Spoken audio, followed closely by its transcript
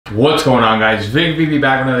What's going on, guys? Vic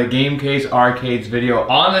back with another Gamecase Arcades video.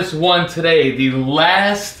 On this one today, the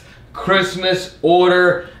last Christmas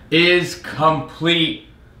order is complete.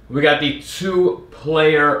 We got the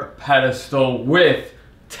 2-player pedestal with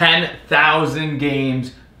 10,000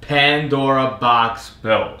 games Pandora box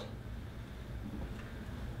build.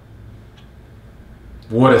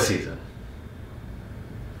 What a season.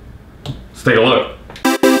 Let's take a look.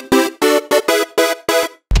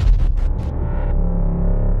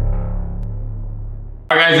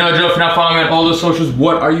 Alright guys, now Joe, if you're not following me on all the socials,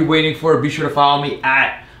 what are you waiting for? Be sure to follow me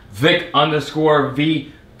at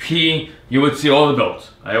Vic_VP. You would see all the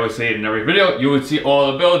builds. I always say it in every video. You would see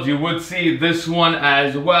all the builds. You would see this one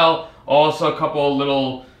as well. Also a couple of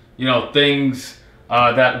little, things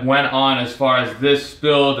that went on as far as this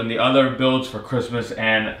build and the other builds for Christmas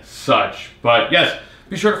and such. But yes,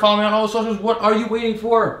 be sure to follow me on all the socials. What are you waiting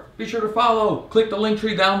for? Be sure to follow. Click the link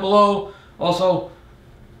tree down below. Also,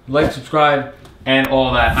 like, subscribe, and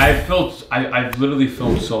all that. I've literally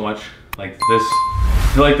filmed so much like this.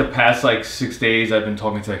 I feel like the past 6 days I've been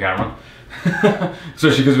talking to the camera.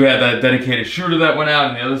 Especially because we had that dedicated shooter that went out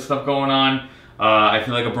and the other stuff going on. I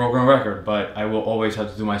feel like a broken record, but I will always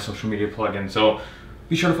have to do my social media plug-in. So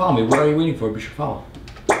be sure to follow me. What are you waiting for? Be sure to follow.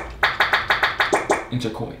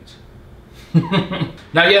 Insert coins.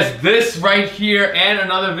 Now yes, this right here and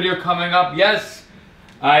another video coming up. Yes,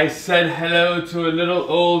 I said hello to a little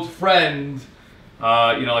old friend.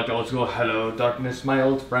 Like the old school, hello darkness, my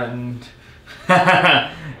old friend.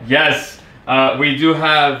 Yes, we do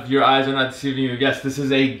have, your eyes are not deceiving you. Yes, this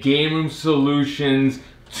is a Game Room Solutions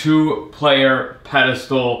 2-player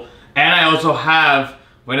pedestal. And I also have,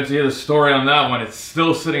 waiting to hear the story on that one, it's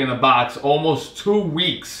still sitting in the box, almost 2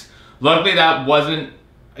 weeks. Luckily that wasn't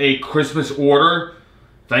a Christmas order.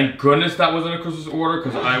 Thank goodness that wasn't a Christmas order,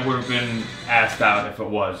 because I would have been asked out if it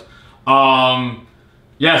was.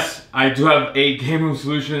 Yes, I do have a Game Room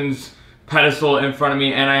Solutions pedestal in front of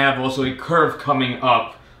me, and I have also a curve coming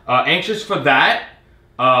up. Anxious for that.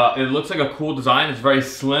 It looks like a cool design. It's very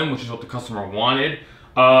slim, which is what the customer wanted.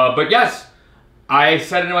 But yes, I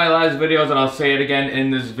said it in my last videos, and I'll say it again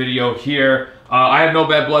in this video here. I have no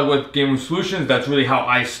bad blood with Game Room Solutions. That's really how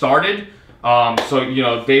I started.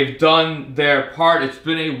 So, they've done their part. It's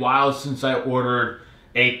been a while since I ordered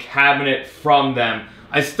a cabinet from them.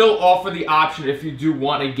 I still offer the option if you do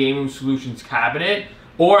want a Game Room Solutions cabinet,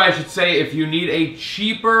 or I should say if you need a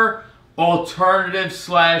cheaper alternative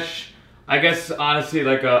slash, I guess honestly,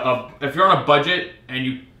 if you're on a budget and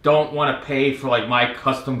you don't want to pay for my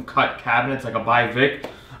custom cut cabinets, like a by Vic,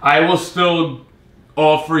 I will still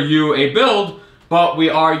offer you a build, but we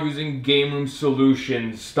are using Game Room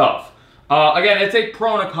Solutions stuff. Again, it's a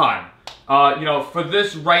pro and a con. For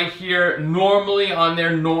this right here, normally on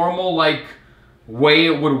their normal way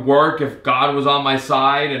it would work if God was on my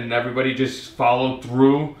side and everybody just followed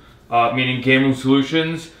through, meaning Game Room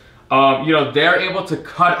Solutions, they're able to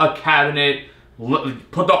cut a cabinet,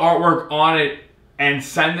 put the artwork on it, and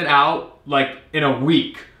send it out in a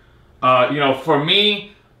week. For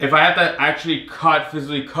me, if I have to actually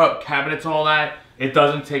physically cut cabinets and all that, it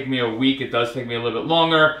doesn't take me a week. It does take me a little bit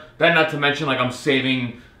longer. Then not to mention I'm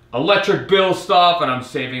saving electric bill stuff, and I'm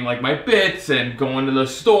saving my bits and going to the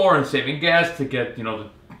store and saving gas to get the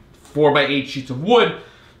 4x8 sheets of wood.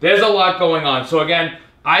 There's a lot going on. So again,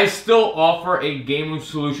 I still offer a Game Room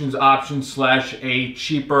Solutions option slash a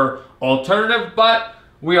cheaper alternative, but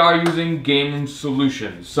we are using Game Room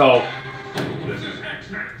Solutions. So this is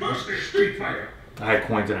X-Men versus Street Fighter. I had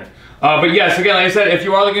coins in it. But yes, again, like I said, if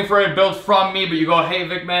you are looking for a build from me, but you go, hey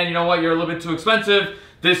Vic man, you know what, you're a little bit too expensive,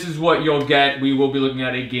 this is what you'll get. We will be looking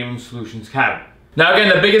at a Game Room Solutions cabinet. Now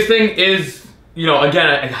again, the biggest thing is, again,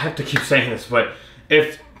 I have to keep saying this, but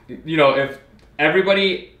if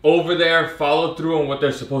everybody over there followed through on what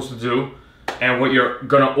they're supposed to do and what you're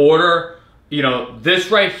gonna order,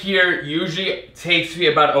 this right here usually takes me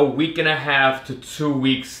about a week and a half to 2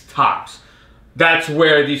 weeks tops. That's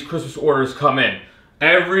where these Christmas orders come in.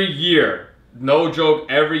 Every year, no joke,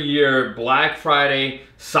 every year, Black Friday,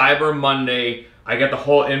 Cyber Monday, I get the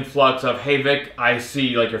whole influx of, hey Vic, I see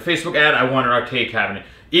your Facebook ad, I want an arcade cabinet.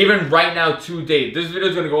 Even right now to date, this video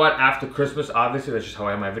is going to go out after Christmas, obviously, that's just how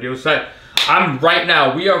I have my videos set.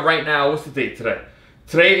 We are right now, what's the date today?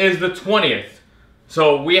 Today is the 20th.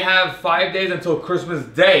 So we have 5 days until Christmas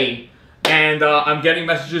Day, and I'm getting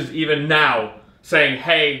messages even now saying,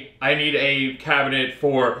 hey, I need a cabinet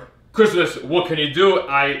for Christmas, what can you do?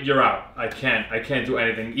 You're out. I can't do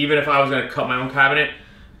anything. Even if I was going to cut my own cabinet,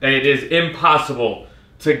 it is impossible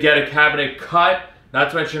to get a cabinet cut, not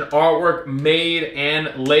to mention artwork made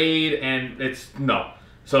and laid, and no.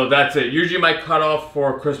 So that's it. Usually my cutoff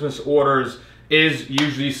for Christmas orders is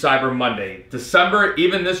usually Cyber Monday. December,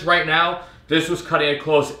 even this right now, this was cutting it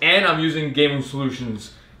close, and I'm using Gaming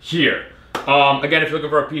Solutions here. Again, if you're looking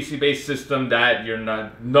for a PC-based system that you're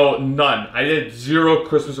none. I did 0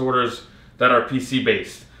 Christmas orders that are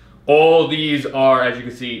PC-based. All these are, as you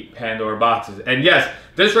can see, Pandora boxes. And yes,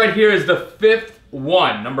 this right here is the 5th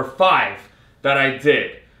one, number 5, that I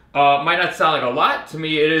did. Might not sound like a lot. To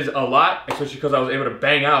me, it is a lot, especially because I was able to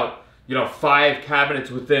bang out, you know, 5 cabinets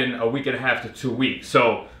within a week and a half to 2 weeks.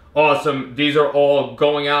 So awesome. These are all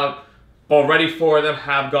going out. Already 4 of them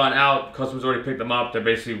have gone out. Customers already picked them up. They're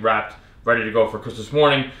basically wrapped, ready to go for Christmas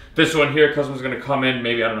morning. This one here, customer's gonna come in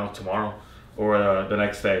maybe, I don't know, tomorrow or the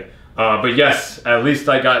next day. But yes, at least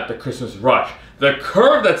I got the Christmas rush. The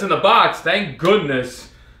curve that's in the box, thank goodness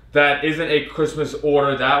that isn't a Christmas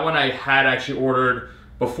order. That one I had actually ordered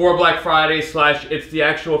before Black Friday / it's the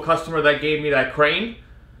actual customer that gave me that crane.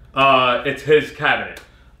 It's his cabinet.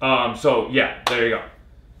 So yeah, there you go.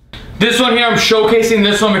 This one here, I'm showcasing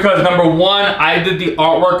this one because number 1, I did the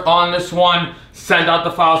artwork on this one, sent out the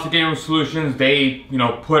files to Gaming Solutions. They, you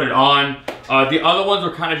know, put it on. The other ones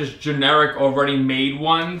were kind of just generic, already made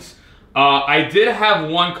ones. I did have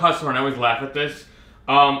one customer, and I always laugh at this.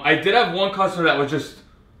 I did have one customer that was just,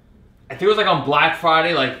 I think it was like on Black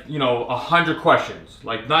Friday, like, you know, 100 questions.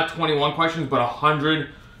 Like, not 21 questions, but 100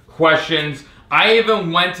 questions. I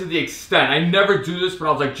even went to the extent, I never do this, but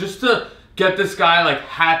I was like, just to get this guy, like,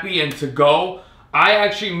 happy and to go, I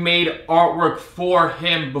actually made artwork for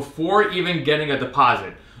him before even getting a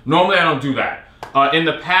deposit. Normally, I don't do that. In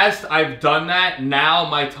the past, I've done that. Now,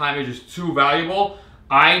 my time is just too valuable.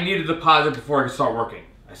 I need a deposit before I can start working.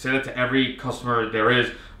 I say that to every customer there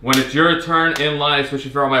is. When it's your turn in line, especially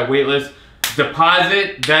if you're on my wait list,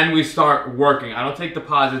 deposit, then we start working. I don't take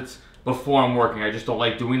deposits before I'm working. I just don't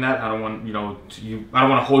like doing that. I don't want, you know, I don't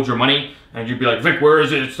want to hold your money and you'd be like, Vic, where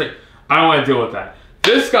is it? It's like, I don't want to deal with that.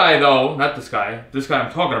 This guy though, not this guy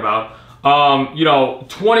I'm talking about, you know,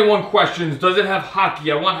 21 questions, doesn't have hockey.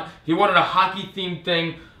 He wanted a hockey themed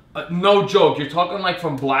thing. No joke, you're talking like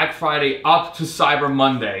from Black Friday up to Cyber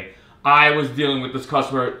Monday. I was dealing with this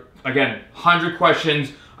customer, again, 100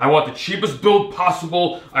 questions. I want the cheapest build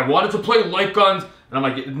possible. I wanted to play light guns. And I'm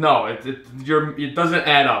like, no, it doesn't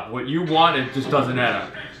add up. What you want, it just doesn't add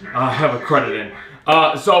up. I have a credit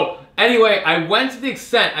in. So anyway, I went to the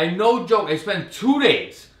extent, no joke, I spent 2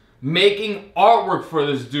 days making artwork for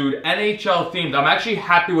this dude, NHL themed. I'm actually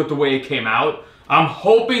happy with the way it came out. I'm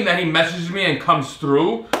hoping that he messages me and comes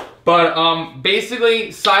through. But basically,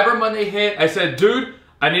 Cyber Monday hit. I said, dude,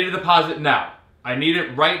 I need a deposit now. I need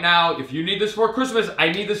it right now. If you need this for Christmas,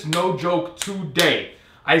 I need this, no joke, today.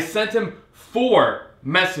 I sent him 4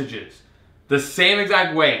 messages the same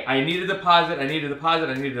exact way. I need a deposit, I need a deposit,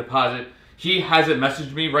 I need a deposit. He hasn't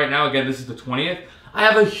messaged me right now. Again, this is the 20th. I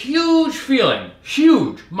have a huge feeling,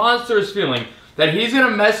 huge, monstrous feeling that he's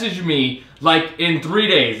gonna message me like in 3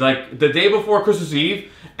 days, like the day before Christmas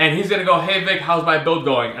Eve, and he's gonna go, hey Vic, how's my build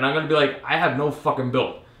going? And I'm gonna be like, I have no fucking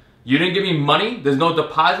build. You didn't give me money, there's no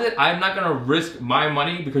deposit. I'm not gonna risk my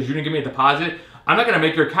money because you didn't give me a deposit. I'm not gonna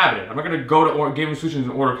make your cabinet. I'm not gonna go to Gaming Solutions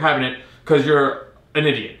and order a cabinet because you're an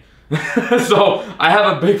idiot. So I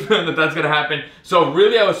have a big feeling that that's gonna happen. So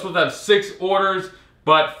really I was supposed to have 6 orders,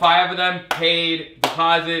 but 5 of them paid,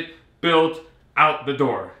 deposit, built, out the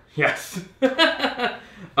door. Yes.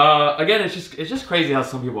 Again, it's just crazy how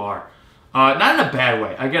some people are. Not in a bad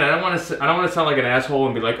way. Again, I don't want to sound like an asshole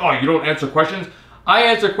and be like, oh, you don't answer questions. I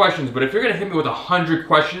answer questions, but if you're gonna hit me with 100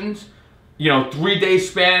 questions, you know, 3 day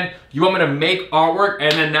span, you want me to make artwork,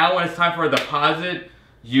 and then now when it's time for a deposit,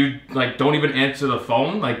 you like don't even answer the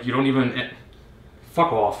phone, like you don't even,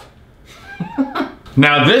 fuck off.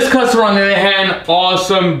 Now this customer on the other hand,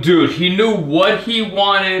 awesome dude. He knew what he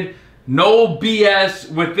wanted, no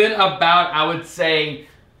BS. Within about, I would say,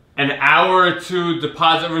 an hour or 2,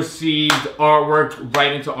 deposit received, artwork,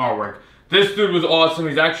 right into artwork. This dude was awesome.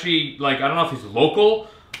 He's actually, like, I don't know if he's local,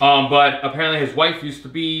 but apparently his wife used to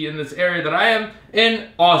be in this area that I am in.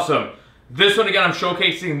 Awesome. This one, again, I'm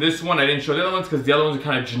showcasing this one. I didn't show the other ones because the other ones are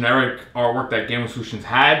kind of generic artwork that Gaming Solutions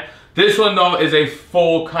had. This one, though, is a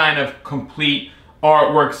full kind of complete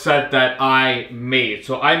artwork set that I made.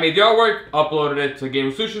 So I made the artwork, uploaded it to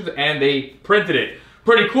Gaming Solutions, and they printed it.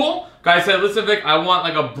 Pretty cool. Guy said, listen, Vic, I want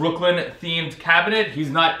like a Brooklyn-themed cabinet. He's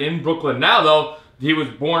not in Brooklyn now, though. He was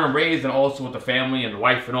born and raised, and also with the family and the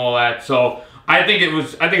wife and all that. So I think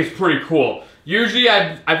it's pretty cool. Usually,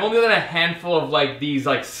 I've only done a handful of like these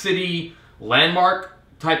like city landmark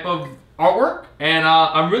type of artwork, and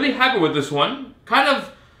I'm really happy with this one. Kind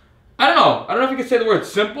of, I don't know if you can say the word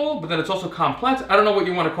simple, but then it's also complex. I don't know what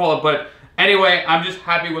you want to call it, but anyway, I'm just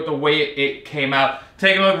happy with the way it came out.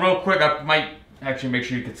 Take a look real quick. I might actually make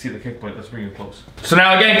sure you can see the kick plate. Let's bring it close. So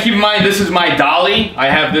now again, keep in mind, this is my dolly. I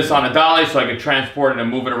have this on a dolly so I can transport it and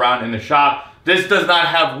move it around in the shop. This does not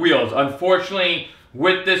have wheels. Unfortunately,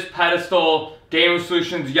 with this pedestal, Gaming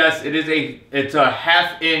Solutions, yes, it's a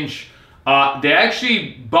 1/2 inch. They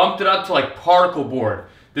actually bumped it up to like particle board.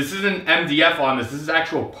 This isn't MDF on this. This is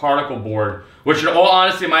actual particle board, which in all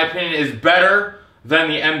honesty, in my opinion, is better than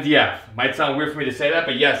the MDF. Might sound weird for me to say that,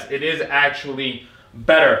 but yes, it is actually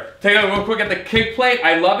better. Take a look real quick at the kick plate.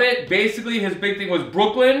 I love it. Basically, his big thing was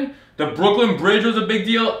Brooklyn. The Brooklyn Bridge was a big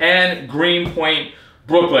deal, and Greenpoint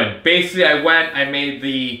Brooklyn. Basically, I made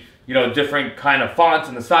the, you know, different kind of fonts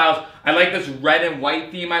and the styles. I like this red and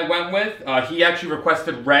white theme I went with. He actually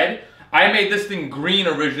requested red. I made this thing green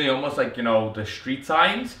originally, almost like, you know, the street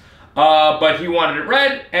signs. But he wanted it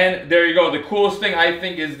red, and there you go. The coolest thing, I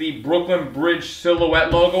think, is the Brooklyn Bridge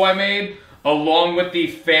silhouette logo I made, along with the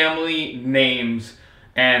family names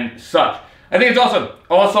and such. I think it's awesome.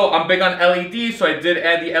 Also, I'm big on LEDs, so I did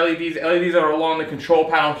add the LEDs. LEDs are along the control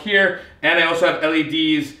panel here, and I also have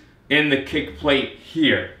LEDs in the kick plate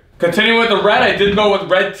here. Continuing with the red, I did go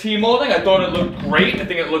with red T-molding. I thought it looked great. I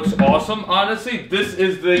think it looks awesome, honestly. This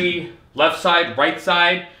is the left side, right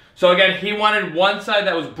side. So again, he wanted one side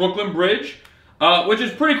that was Brooklyn Bridge, which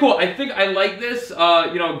is pretty cool. I think I like this.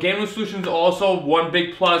 You know, Gaming Solutions also, one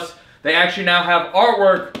big plus. They actually now have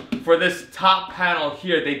artwork for this top panel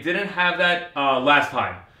here. They didn't have that last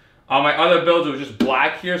time. On my other builds, it was just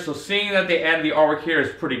black here. So seeing that they added the artwork here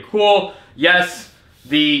is pretty cool. Yes,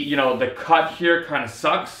 the cut here kind of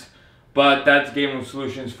sucks, but that's Gaming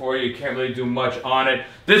Solutions for you. You can't really do much on it.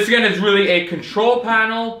 This again is really a control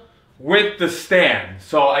panel with the stand.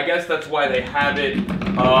 So I guess that's why they have it.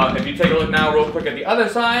 If you take a look now real quick at the other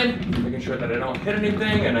side, making sure that I don't hit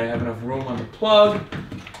anything and I have enough room on the plug.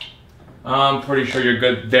 I'm pretty sure you're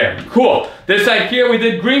good there. Cool. This side here, we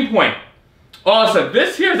did Greenpoint. Awesome.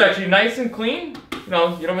 This here is actually nice and clean. You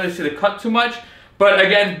know, you don't really see the cut too much. But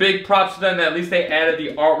again, big props to them that at least they added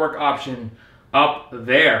the artwork option up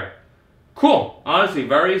there. Cool. Honestly,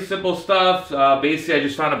 very simple stuff. Basically, I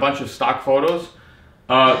just found a bunch of stock photos.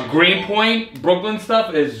 Greenpoint, Brooklyn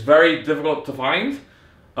stuff is very difficult to find.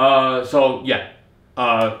 So yeah,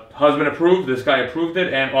 husband approved, this guy approved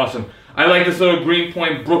it, and awesome. I like this little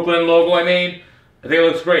Greenpoint Brooklyn logo I made. I think it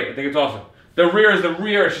looks great. I think it's awesome. The rear is the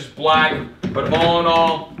rear, it's just black, but all in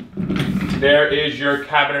all, there is your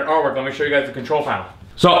cabinet artwork. Let me show you guys the control panel.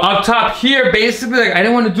 So up top here, basically, like, I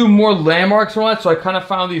didn't want to do more landmarks or that, so I kind of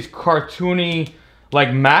found these cartoony,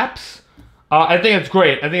 like, maps. I think it's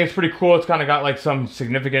great. I think it's pretty cool. It's kind of got like some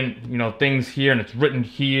significant, you know, things here, and it's written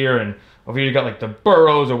here, and over here you got like the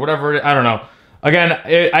boroughs or whatever. I don't know. Again,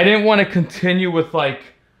 I didn't want to continue with like,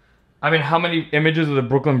 I mean, how many images of the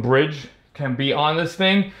Brooklyn Bridge can be on this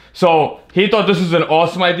thing? So he thought this was an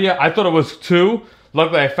awesome idea. I thought it was too.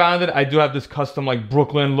 Luckily, I found it. I do have this custom like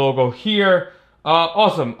Brooklyn logo here.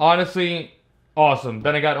 Awesome. Honestly, awesome.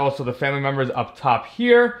 Then I got also the family members up top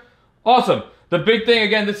here. Awesome. The big thing,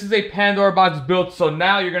 again, this is a Pandora box build, so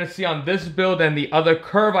now you're going to see on this build and the other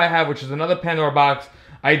curve I have, which is another Pandora box,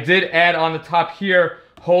 I did add on the top here,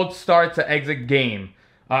 hold start to exit game.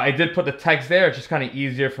 I did put the text there, it's just kind of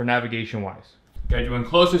easier for navigation-wise. Got you in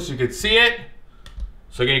closer so you can see it.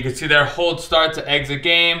 So again, you can see there, hold start to exit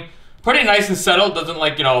game. Pretty nice and settled, doesn't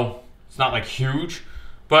like, you know, it's not like huge.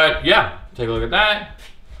 But yeah, take a look at that.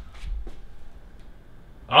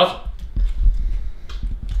 Awesome.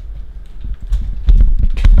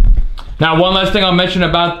 Now, one last thing I'll mention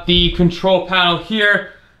about the control panel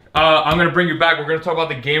here. I'm going to bring you back. We're going to talk about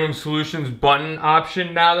the Gaming Solutions button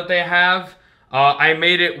option now that they have. I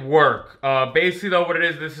made it work. Basically, though, what it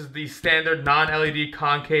is, this is the standard non-LED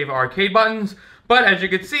concave arcade buttons. But as you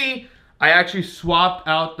can see, I actually swapped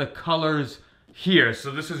out the colors here.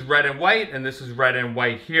 So this is red and white, and this is red and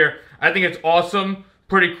white here. I think it's awesome.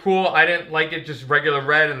 Pretty cool. I didn't like it just regular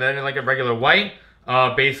red, and then I didn't like it regular white.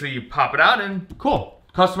 Basically, you pop it out, and cool.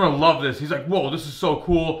 Customer loved this. He's like, whoa, this is so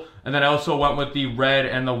cool. And then I also went with the red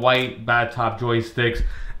and the white bad top joysticks.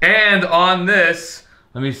 And on this,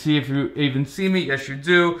 let me see if you even see me. Yes, you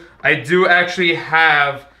do. I do actually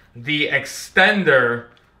have the extender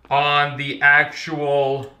on the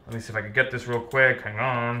actual, let me see if I can get this real quick. Hang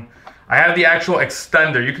on. I have the actual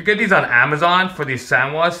extender. You could get these on Amazon for these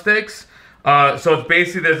Sanwa sticks. So it's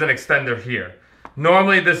basically, there's an extender here.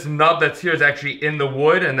 Normally this nub that's here is actually in the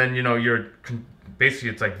wood, and then, you know, basically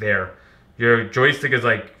it's like there. Your joystick is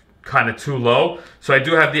like kind of too low. So I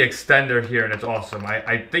do have the extender here, and it's awesome.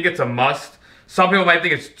 I think it's a must. Some people might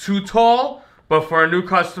think it's too tall, but for a new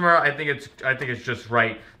customer, I think it's just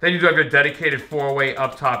right. Then you do have your dedicated 4-way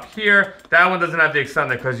up top here. That one doesn't have the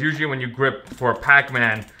extender, because usually when you grip for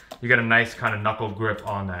Pac-Man, you get a nice kind of knuckle grip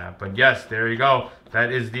on that. But yes, there you go.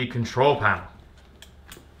 That is the control panel.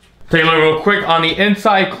 Take a look real quick on the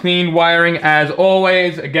inside, clean wiring as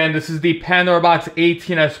always. Again, this is the Pandora Box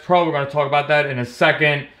 18S Pro. We're going to talk about that in a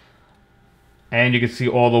second. And you can see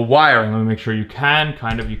all the wiring. Let me make sure you can,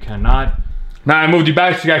 you cannot. Now I moved you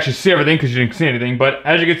back so you can actually see everything because you didn't see anything. But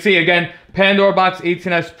as you can see, again, Pandora Box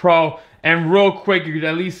 18S Pro. And real quick, you can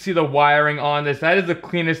at least see the wiring on this. That is the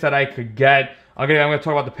cleanest that I could get. Okay, I'm going to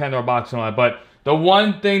talk about the Pandora Box and all that. But the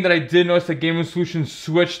one thing that I did notice that Gaming Solutions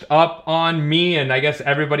switched up on me and I guess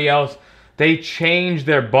everybody else, they changed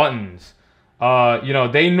their buttons. You know,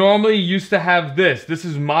 they normally used to have this. This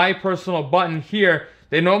is my personal button here.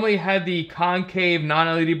 They normally had the concave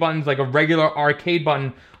non-LED buttons like a regular arcade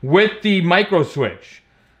button with the micro switch.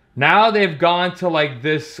 Now they've gone to like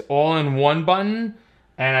this all-in-one button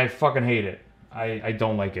and I fucking hate it. I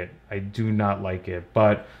don't like it. I do not like it,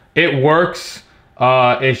 but it works.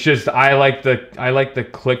 It's just I like the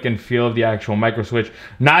click and feel of the actual micro switch.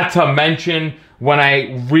 Not to mention when I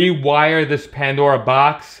rewire this Pandora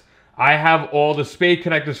box, I have all the spade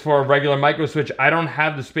connectors for a regular micro switch. I don't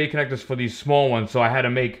have the spade connectors for these small ones, so I had to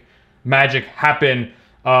make magic happen.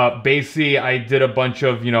 Basically, I did a bunch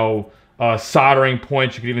of, you know, soldering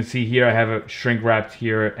points. You can even see here I have it shrink wrapped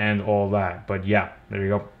here and all that. But yeah, there you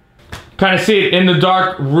go. Kind of see it in the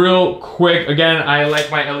dark real quick. Again, I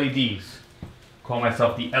like my LEDs. Call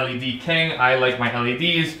myself the LED king. I like my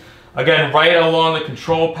LEDs. Again, right along the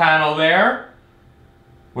control panel there,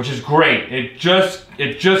 which is great. It just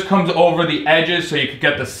comes over the edges so you can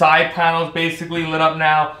get the side panels basically lit up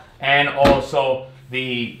now, and also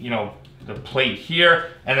the, you know, the plate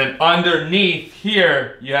here, and then underneath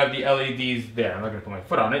here you have the LEDs there. I'm not gonna put my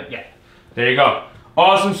foot on it. Yeah, there you go.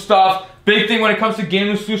 Awesome stuff. Big thing when it comes to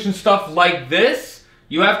Gaming Solution stuff like this,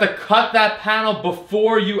 you have to cut that panel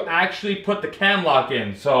before you actually put the cam lock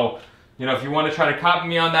in. So, you know, if you want to try to copy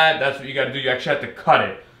me on that, that's what you got to do. You actually have to cut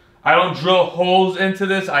it. I don't drill holes into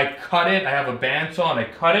this. I cut it. I have a bandsaw and I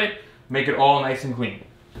cut it, make it all nice and clean.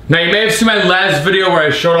 Now, you may have seen my last video where I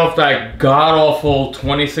showed off that god-awful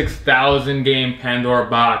 26,000 game Pandora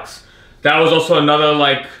box. That was also another,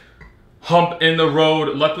 like, hump in the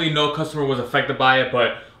road. Luckily, no customer was affected by it,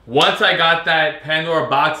 but once I got that Pandora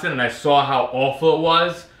box in and I saw how awful it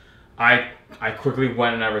was, I quickly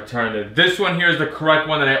went and I returned it. This one here is the correct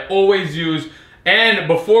one that I always use, and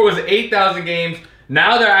before it was 8,000 games,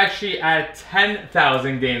 now they're actually at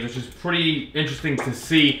 10,000 games, which is pretty interesting to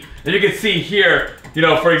see. And you can see here, you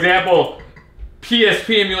know, for example,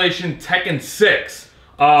 PSP emulation Tekken 6.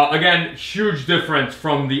 Again, huge difference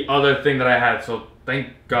from the other thing that I had, so thank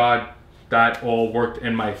God that all worked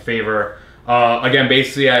in my favor. Again,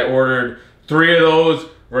 basically I ordered 3 of those,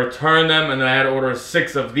 returned them, and then I had to order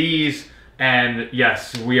 6 of these, and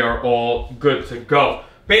yes, we are all good to go.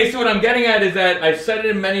 Basically what I'm getting at is that I've said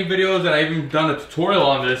it in many videos and I've even done a tutorial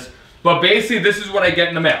on this, but basically this is what I get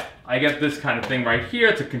in the mail. I get this kind of thing right here.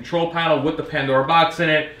 It's a control panel with the Pandora box in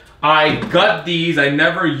it. I got these. I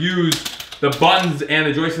never used the buttons and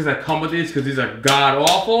the joysticks that come with these because these are god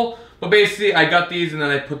awful, but basically I got these and then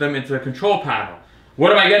I put them into the control panel.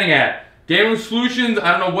 What am I getting at? Gaming Solutions,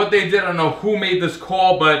 I don't know what they did, I don't know who made this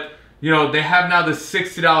call, but you know, they have now the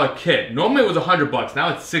 $60 kit. Normally it was $100,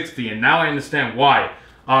 now it's 60, and now I understand why.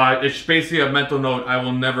 It's basically a mental note, I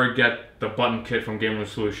will never get the button kit from Gaming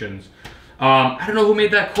Solutions. I don't know who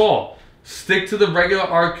made that call. Stick to the regular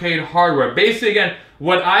arcade hardware. Basically, again,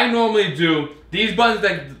 what I normally do, these buttons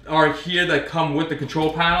that are here that come with the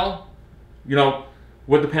control panel, you know,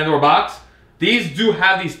 with the Pandora box, these do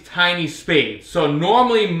have these tiny spades. So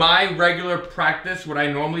normally my regular practice, what I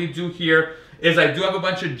normally do here is I do have a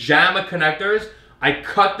bunch of JAMA connectors. I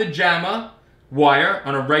cut the JAMA wire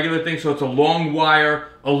on a regular thing, so it's a long wire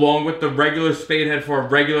along with the regular spade head for a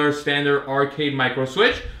regular standard arcade micro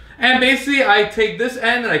switch. And basically I take this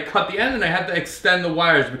end and I cut the end and I have to extend the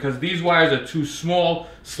wires because these wires are too small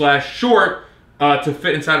 / short to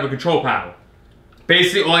fit inside of a control panel.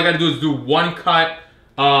 Basically all I gotta do is do one cut,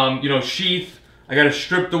 you know, sheath. I gotta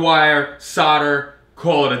strip the wire, solder,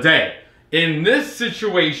 call it a day. In this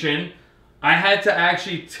situation, I had to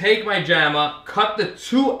actually take my JAMA, cut the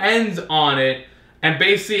 2 ends on it, and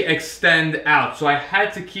basically extend out. So I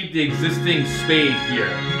had to keep the existing spade here.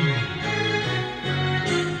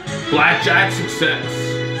 Blackjack success.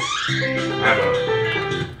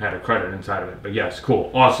 I had a credit inside of it, but yes, cool,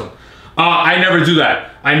 awesome. I never do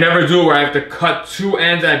that. I never do it where I have to cut 2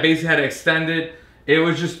 ends and I basically had to extend it. It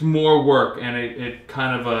was just more work, and it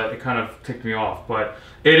kind of ticked me off, but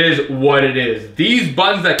it is what it is. These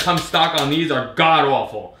buttons that come stock on these are god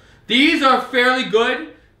awful. These are fairly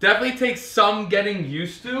good. Definitely takes some getting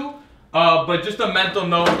used to. But just a mental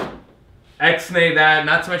note, Xnay that.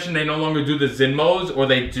 Not to mention they no longer do the Zinmos, or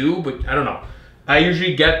they do, but I don't know. I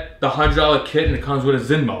usually get the $100 kit and it comes with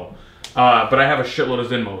a Zinmo. But I have a shitload of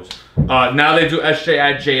Zinmos. Now they do SJ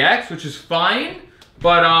at JX, which is fine.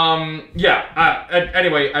 But yeah,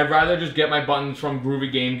 anyway, I'd rather just get my buttons from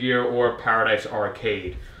Groovy Game Gear or Paradise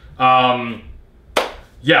Arcade. Yeah,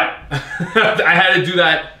 I had to do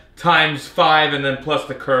that times 5 and then plus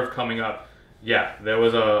the curve coming up. Yeah, there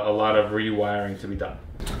was a lot of rewiring to be done.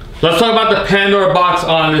 Let's talk about the Pandora box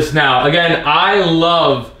on this now. Again, I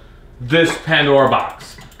love this Pandora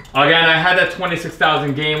box. Again, I had that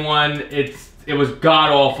 26,000 game one. It was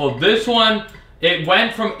god-awful. This one, it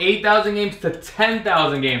went from 8,000 games to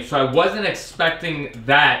 10,000 games, so I wasn't expecting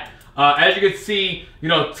that. As you can see, you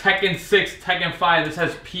know, Tekken 6, Tekken 5, this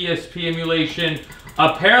has PSP emulation.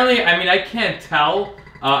 Apparently, I mean, I can't tell.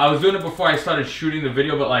 I was doing it before I started shooting the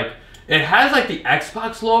video, but like, it has like the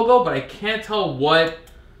Xbox logo, but I can't tell what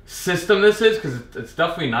system this is, because it's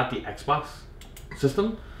definitely not the Xbox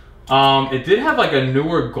system. It did have like a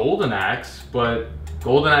newer Golden Axe, but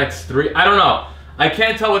Golden Axe 3, I don't know. I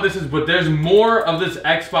can't tell what this is, but there's more of this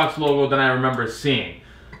Xbox logo than I remember seeing.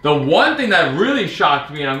 The one thing that really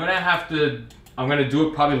shocked me, and I'm gonna do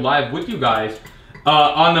it probably live with you guys,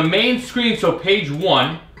 on the main screen, so page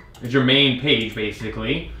 1 is your main page,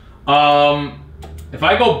 basically. If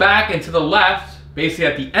I go back and to the left, basically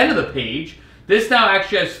at the end of the page, this now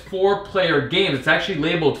actually has 4-player games. It's actually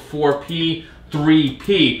labeled 4P,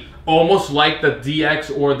 3P, almost like the DX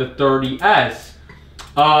or the 30S.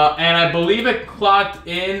 And I believe it clocked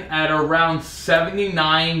in at around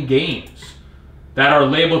 79 games that are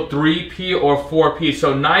labeled 3P or 4P.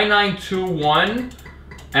 So 9921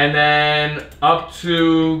 and then up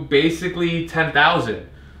to basically 10,000.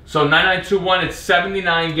 So 9921, it's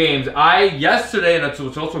 79 games. Yesterday, and that's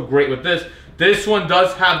what's also great with this one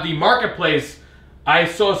does have the marketplace. I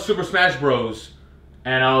saw Super Smash Bros.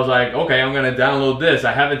 And I was like, okay, I'm gonna download this.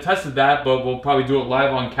 I haven't tested that, but we'll probably do it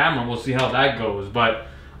live on camera. We'll see how that goes. But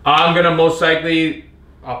I'm gonna most likely,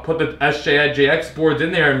 I'll put the SJ at JX boards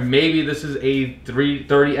in there, and maybe this is a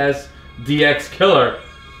 330S DX killer.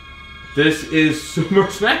 This is Super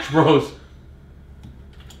Smash Bros.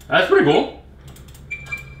 That's pretty cool.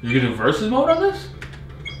 You can do versus mode on this?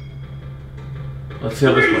 Let's see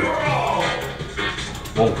how this plays.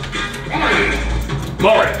 Whoa.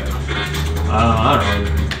 Glory! I don't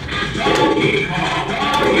know.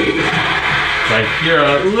 So I hear a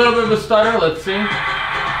little bit of a stutter. Let's see.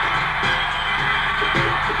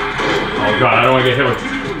 Oh god, I don't want to get hit with...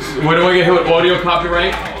 When do I get hit with audio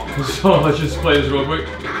copyright? So let's just play this real quick.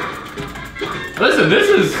 Listen, this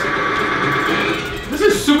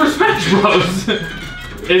is Super Smash Bros.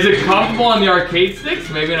 Is it comfortable on the arcade sticks?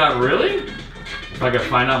 Maybe not really. If I can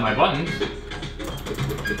find out my buttons.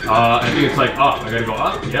 I think it's like up. I gotta go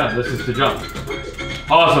up. Yeah, this is to jump.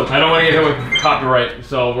 Awesome. I don't want to get hit with copyright,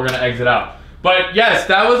 so we're gonna exit out. But yes,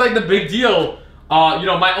 that was like the big deal. You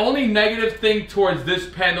know, my only negative thing towards this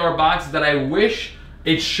Pandora box is that I wish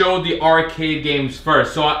it showed the arcade games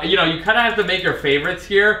first. So, you know, you kind of have to make your favorites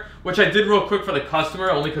here, which I did real quick for the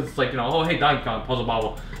customer, only because it's like, you know, oh, hey, Donkey Kong, Puzzle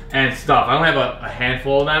Bobble, and stuff. I only have a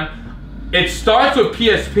handful of them. It starts with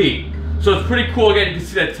PSP, so it's pretty cool. Again, you can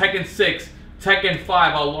see that Tekken 6, Tekken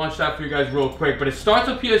 5, I'll launch that for you guys real quick. But it starts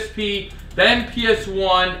with PSP, then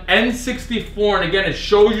PS1, N64, and again, it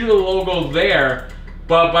shows you the logo there.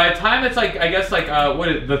 But by the time it's like, I guess like, what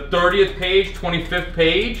is it, the 30th page, 25th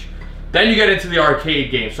page, then you get into the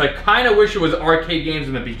arcade games. So I kind of wish it was arcade games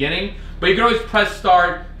in the beginning, but you can always press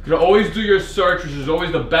start. You can always do your search, which is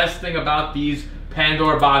always the best thing about these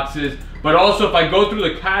Pandora boxes. But also, if I go through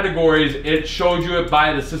the categories, it shows you it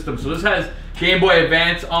by the system. So this has Game Boy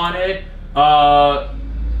Advance on it.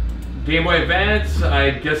 Game Boy Advance,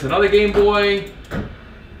 I guess another Game Boy,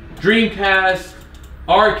 Dreamcast,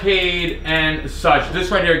 arcade, and such.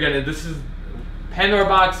 This right here, again, this is Pandora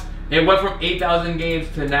box. It went from 8,000 games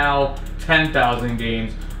to now 10,000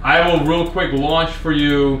 games. I will real quick launch for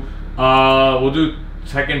you. We'll do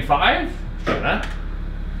Tekken 5. Show that.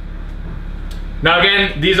 Now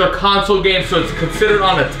again, these are console games, so it's considered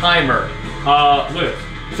on a timer. Look at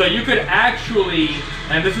this. So you could actually,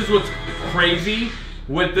 and this is what's crazy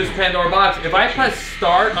with this Pandora box. If I press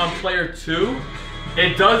start on player 2,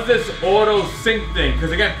 it does this auto sync thing.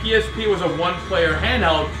 Because again, PSP was a 1-player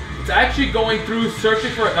handheld. It's actually going through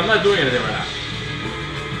searching for, I'm not doing anything right now.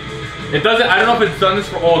 It doesn't, I don't know if it's done this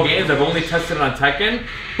for all games. I've only tested it on Tekken.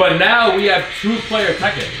 But now we have 2-player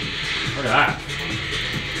Tekken. Look at that.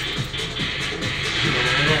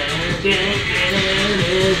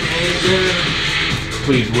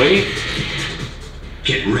 Please wait.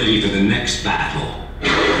 Get ready for the next battle.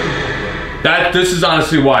 This is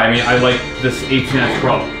honestly why. I mean, I like this 18S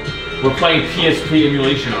Pro. We're playing PSP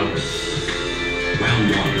emulation on this. Round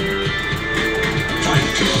 1.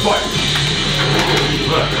 Fight.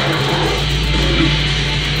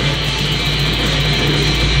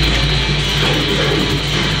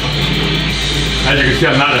 As you can see,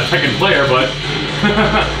 I'm not a Tekken player, but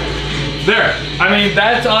there. I mean,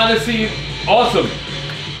 that's honestly awesome.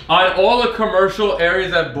 On all the commercial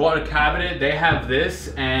areas I've bought a cabinet, they have this,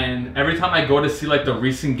 and every time I go to see like the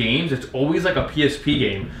recent games, it's always like a PSP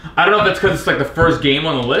game. I don't know if that's because it's like the first game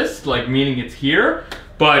on the list, like meaning it's here,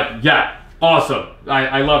 but yeah, awesome.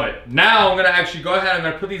 I love it. Now I'm gonna actually go ahead. I'm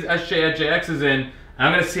gonna put these SJXs in, and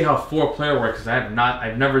I'm gonna see how 4-player works because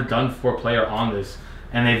I've never done 4-player on this,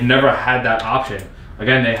 and they've never had that option.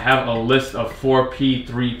 Again, they have a list of 4P,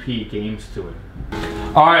 3P games to it.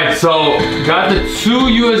 Alright, so got the 2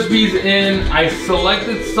 USBs in. I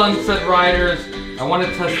selected Sunset Riders. I want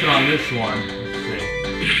to test it on this one.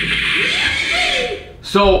 Let's see.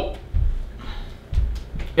 So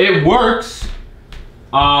it works.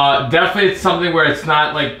 Definitely it's something where it's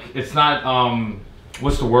not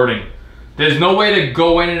what's the wording? There's no way to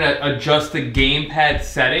go in and adjust the gamepad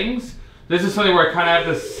settings. This is something where I kind of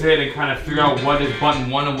have to sit and kind of figure out what is button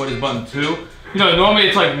 1 and what is button 2. You know, normally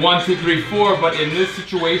it's like 1, 2, 3, 4, but in this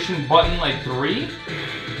situation, button like 3.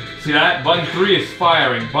 See that? Button 3 is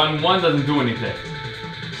firing. Button 1 doesn't do anything.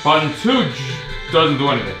 Button 2 doesn't do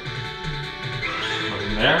anything.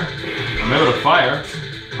 Nothing there. I'm able to fire.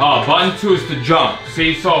 Oh, button 2 is to jump.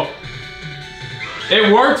 See, so it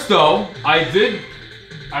works though. I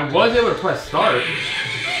was able to press start.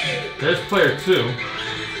 There's player 2.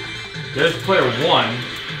 There's player 1.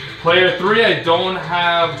 Player 3, I don't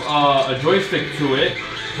have a joystick to it.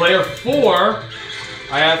 Player 4,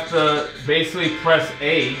 I have to basically press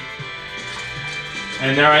A.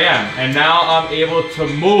 And there I am. And now I'm able to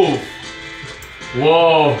move.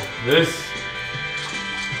 Whoa, this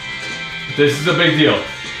is a big deal.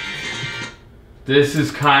 This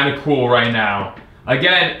is kind of cool right now.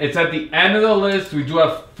 Again, it's at the end of the list. We do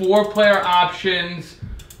have 4-player options.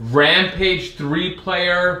 Rampage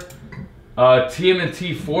 3-player.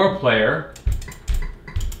 TMNT 4-player.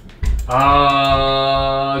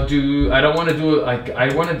 I don't want to do it like I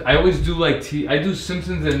always do like I do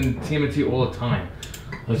Simpsons and TMNT all the time.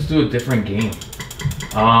 Let's do a different game.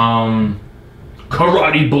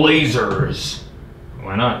 Karate Blazers.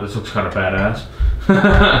 Why not? This looks kind of badass.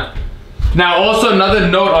 Now, also another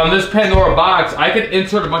note on this Pandora box, I can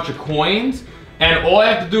insert a bunch of coins, and all I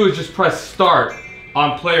have to do is just press start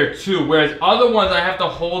on player 2, whereas other ones I have to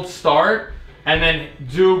hold start and then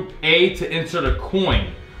do A to insert a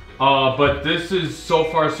coin. But this is so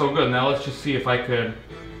far so good. Now let's just see if I could.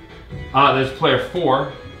 There's player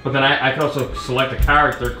 4, but then I can also select a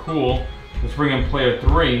character. Cool. Let's bring in player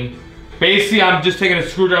 3. Basically, I'm just taking a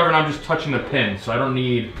screwdriver and I'm just touching the pin, so I don't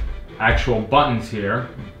need actual buttons here.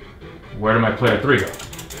 Where did my player 3 go?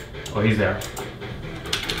 Oh, he's there.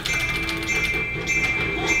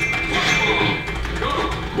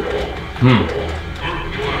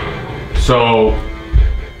 So,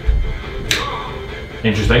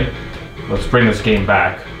 interesting. Let's bring this game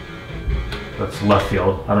back. That's left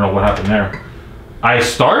field. I don't know what happened there. I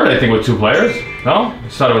started, I think, with 2 players. No?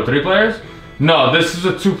 Started with 3 players? No, this is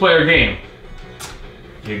a 2-player game.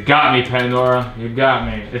 You got me, Pandora. You got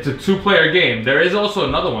me. It's a 2-player game. There is also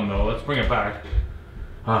another one, though. Let's bring it back.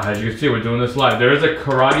 As you can see, we're doing this live. There is a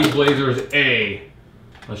Karate Blazers A.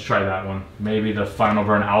 Let's try that one. Maybe the Final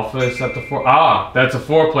Burn Alpha is set to 4. That's a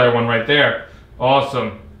 4-player one right there.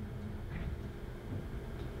 Awesome.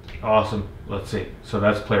 Awesome. Let's see. So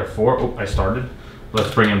that's player 4. Oh, I started.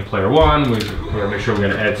 Let's bring in player 1. We gotta make sure we're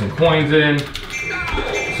gonna add some coins in.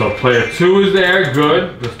 So player 2 is there.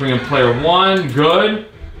 Good. Let's bring in player 1. Good.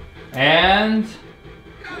 And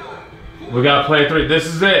we got player 3. This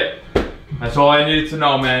is it. That's all I needed to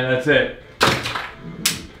know, man. That's it.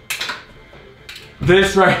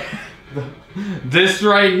 This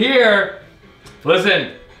right here,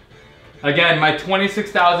 listen, again, my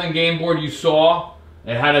 26,000 game board you saw,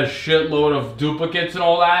 it had a shitload of duplicates and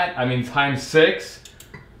all that. I mean, times 6.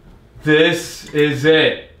 This is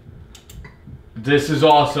it. This is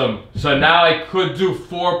awesome. So now I could do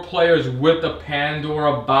 4 players with the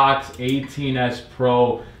Pandora Box 18S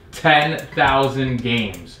Pro, 10,000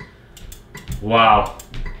 games. Wow.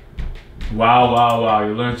 Wow, wow, wow.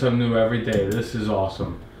 You learn something new every day. This is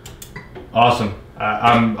awesome. Awesome.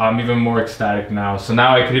 I'm even more ecstatic now. So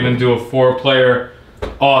now I could even do a 4-player.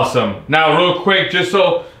 Awesome. Now, real quick, just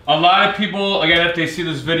so a lot of people, again, if they see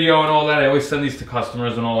this video and all that, I always send these to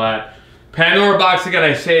customers and all that. Pandora Box, again,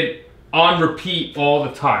 I say it on repeat all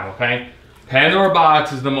the time, okay? Pandora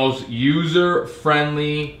box is the most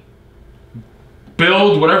user-friendly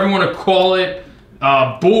build, whatever you want to call it,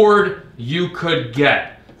 board you could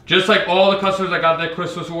get. Just like all the customers that got their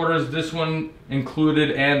Christmas orders, this one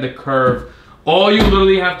included, and the Curve. All you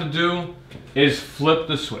literally have to do is flip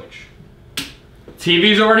the switch.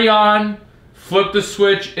 TV's already on. Flip the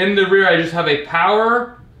switch. In the rear, I just have a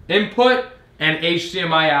power input and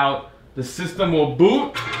HDMI out. The system will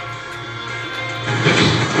boot.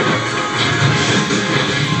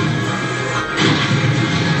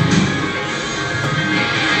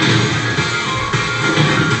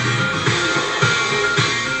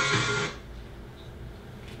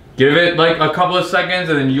 Give it like a couple of seconds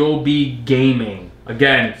and then you'll be gaming.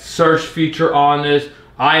 Again, search feature on this.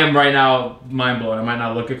 I am right now mind blown. I might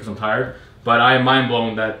not look it because I'm tired, but I am mind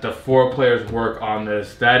blown that the 4 players work on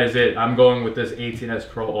this. That is it. I'm going with this 18S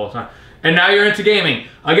Pro all the time. And now you're into gaming.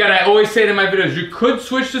 Again, I always say it in my videos, you could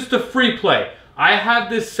switch this to free play. I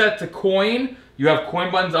have this set to coin. You have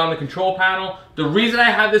coin buttons on the control panel. The reason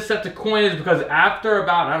I have this set to coin is because after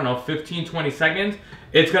about, I don't know, 15, 20 seconds,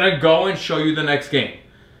 it's gonna go and show you the next game.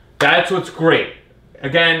 That's what's great.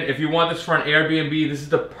 Again, if you want this for an Airbnb, this is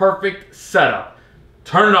the perfect setup.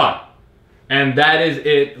 Turn it on. And that is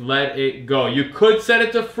it. Let it go. You could set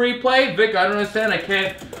it to free play. Vic, I don't understand. I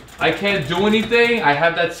can't do anything. I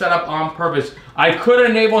have that set up on purpose. I could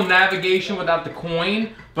enable navigation without the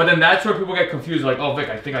coin, but then that's where people get confused. Like, oh, Vic,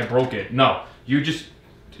 I think I broke it. No, you just,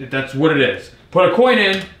 that's what it is. Put a coin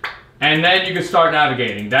in, and then you can start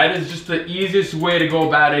navigating. That is just the easiest way to go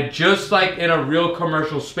about it, just like in a real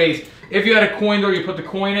commercial space. If you had a coin door, you put the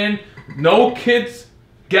coin in. No kids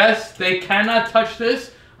guess they cannot touch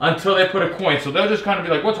this until they put a coin. So they'll just kind of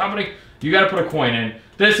be like, what's happening? You gotta put a coin in.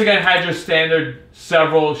 This again has your standard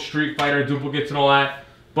several Street Fighter duplicates and all that.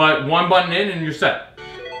 But one button in and you're set.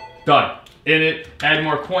 Done. In it, add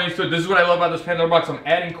more coins to it. This is what I love about this Pandora box. I'm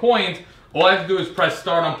adding coins. All I have to do is press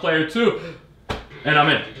start on player 2 and I'm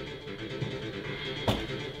in.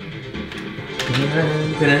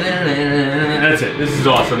 That's it. This is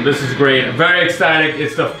awesome. This is great. I'm very ecstatic.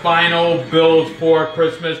 It's the final build for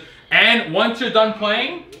Christmas. And once you're done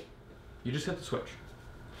playing, you just hit the switch.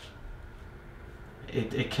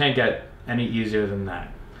 It can't get any easier than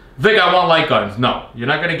that. Vic, I want light guns. No, you're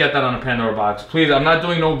not going to get that on a Pandora box. Please, I'm not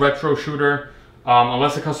doing no retro shooter.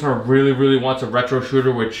 Unless the customer really, really wants a retro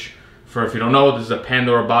shooter, which, for if you don't know, this is a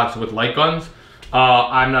Pandora box with light guns.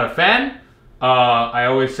 I'm not a fan. I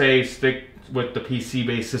always say stick with the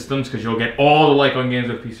PC-based systems because you'll get all the light gun games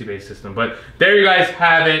with PC-based system. But there you guys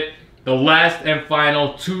have it. The last and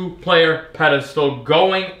final 2-player Pedestal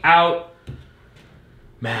going out.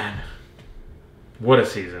 Man, what a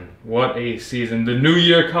season. What a season. The new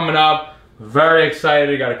year coming up. Very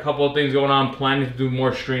excited. Got a couple of things going on. Planning to do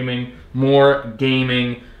more streaming, more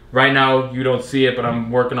gaming. Right now, you don't see it, but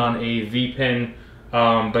I'm working on a V-pin.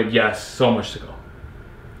 But yes, so much to go.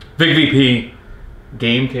 Big VP,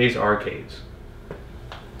 Gamecase Arcades.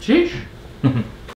 Sheesh.